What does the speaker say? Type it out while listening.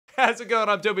How's it going?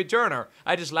 I'm Toby Turner.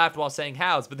 I just laughed while saying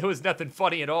hows, but there was nothing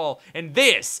funny at all. And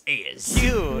this is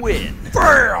Cute. Win.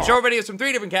 Short videos from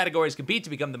 3 different categories compete to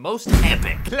become the most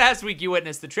epic. Last week you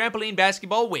witnessed the trampoline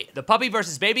basketball win, the puppy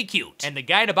versus baby cute, and the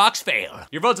guy in a box fail.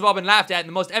 Your votes have all been laughed at, and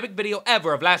the most epic video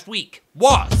ever of last week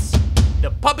was the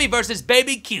puppy versus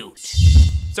baby cute.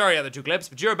 Sorry, other 2 clips,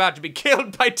 but you're about to be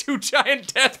killed by 2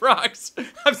 giant death rocks.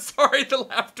 I'm sorry, the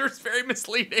laughter's very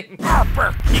misleading.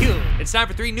 Harper cute. It's time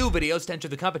for 3 new videos to enter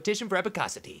the competition for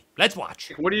epicosity. Let's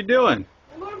watch. What are you doing?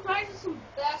 I'm going to practice some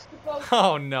basketball.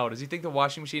 Oh no, does he think the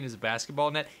washing machine is a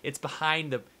basketball net? It's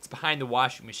behind the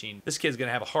washing machine. This kid's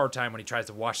gonna have a hard time when he tries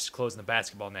to wash his clothes in the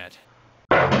basketball net.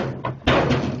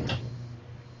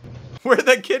 Where did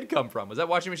that kid come from? Was that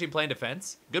washing machine playing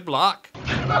defense? Good block. Get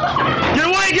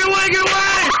away, get away, get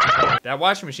away! That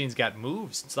washing machine's got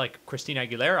moves. It's like Christina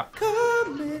Aguilera.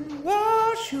 Come and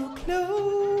wash your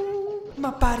clothes.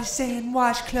 My body's saying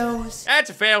wash clothes.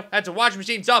 That's a fail. That's a washing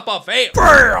machine softball fail.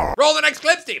 Fail! Roll the next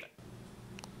clip, Steven.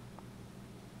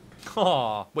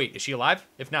 Aw, wait, is she alive?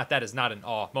 If not, that is not an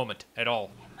aw moment at all.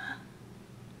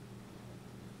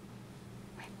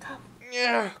 Wake up.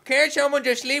 Yeah, can't someone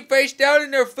just sleep face down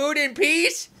in their food in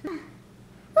peace?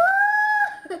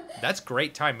 That's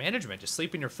great time management. Just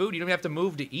sleep in your food. You don't have to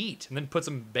move to eat. And then put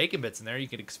some bacon bits in there. You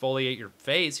can exfoliate your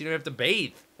face. You don't have to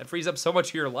bathe. That frees up so much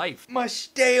of your life. Must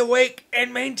stay awake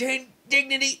and maintain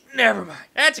dignity. Never mind.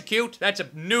 That's a cute. That's a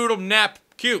noodle nap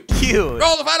cute. Cute.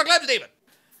 Roll the final clip, Steven.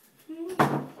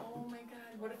 Oh my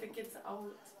god, what if it gets out?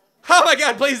 Oh my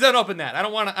god, please don't open that. I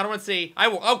don't want to see.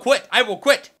 I'll quit. I will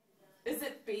quit. Is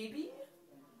it baby?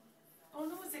 Oh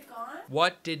no, is it gone?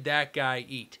 What did that guy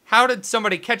eat? How did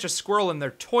somebody catch a squirrel in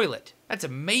their toilet? That's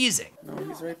amazing. No,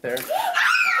 he's right there.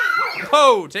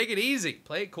 Whoa, take it easy.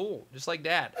 Play it cool, just like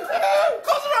Dad. Close the door!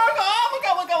 Look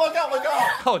out, look out, look out, look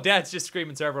out! Oh, Dad's just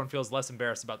screaming so everyone feels less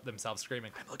embarrassed about themselves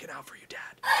screaming. I'm looking out for you,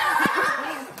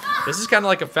 Dad. This is kind of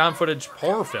like a found footage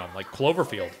horror film, like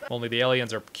Cloverfield. Only the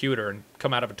aliens are cuter and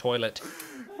come out of a toilet.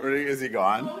 Where is he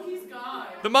gone? Oh, he's gone.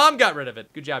 The mom got rid of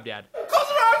it. Good job, Dad. Close the door!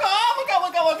 Look out,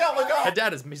 look out, look out, look out! That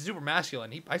dad is super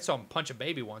masculine. I saw him punch a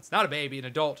baby once. Not a baby, an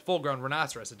adult, full-grown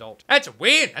rhinoceros adult. That's a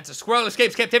win. That's a squirrel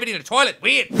escapes captivity in a toilet.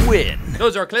 Win. Win.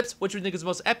 Those are our clips. Which do you think is the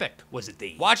most epic? Was it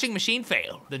the washing machine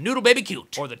fail, the noodle baby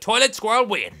cute, or the toilet squirrel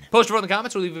win? Post it in the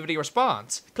comments or leave a video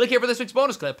response. Click here for this week's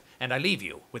bonus clip, and I leave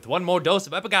you with one more dose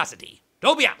of epicosity.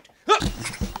 Don't be out. Huh.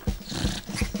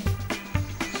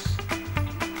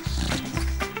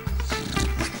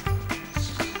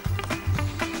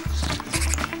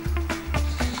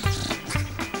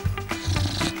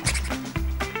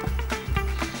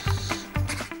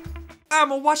 I'm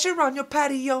a washer on your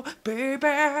patio,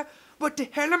 baby. What the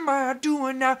hell am I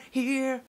doing out here?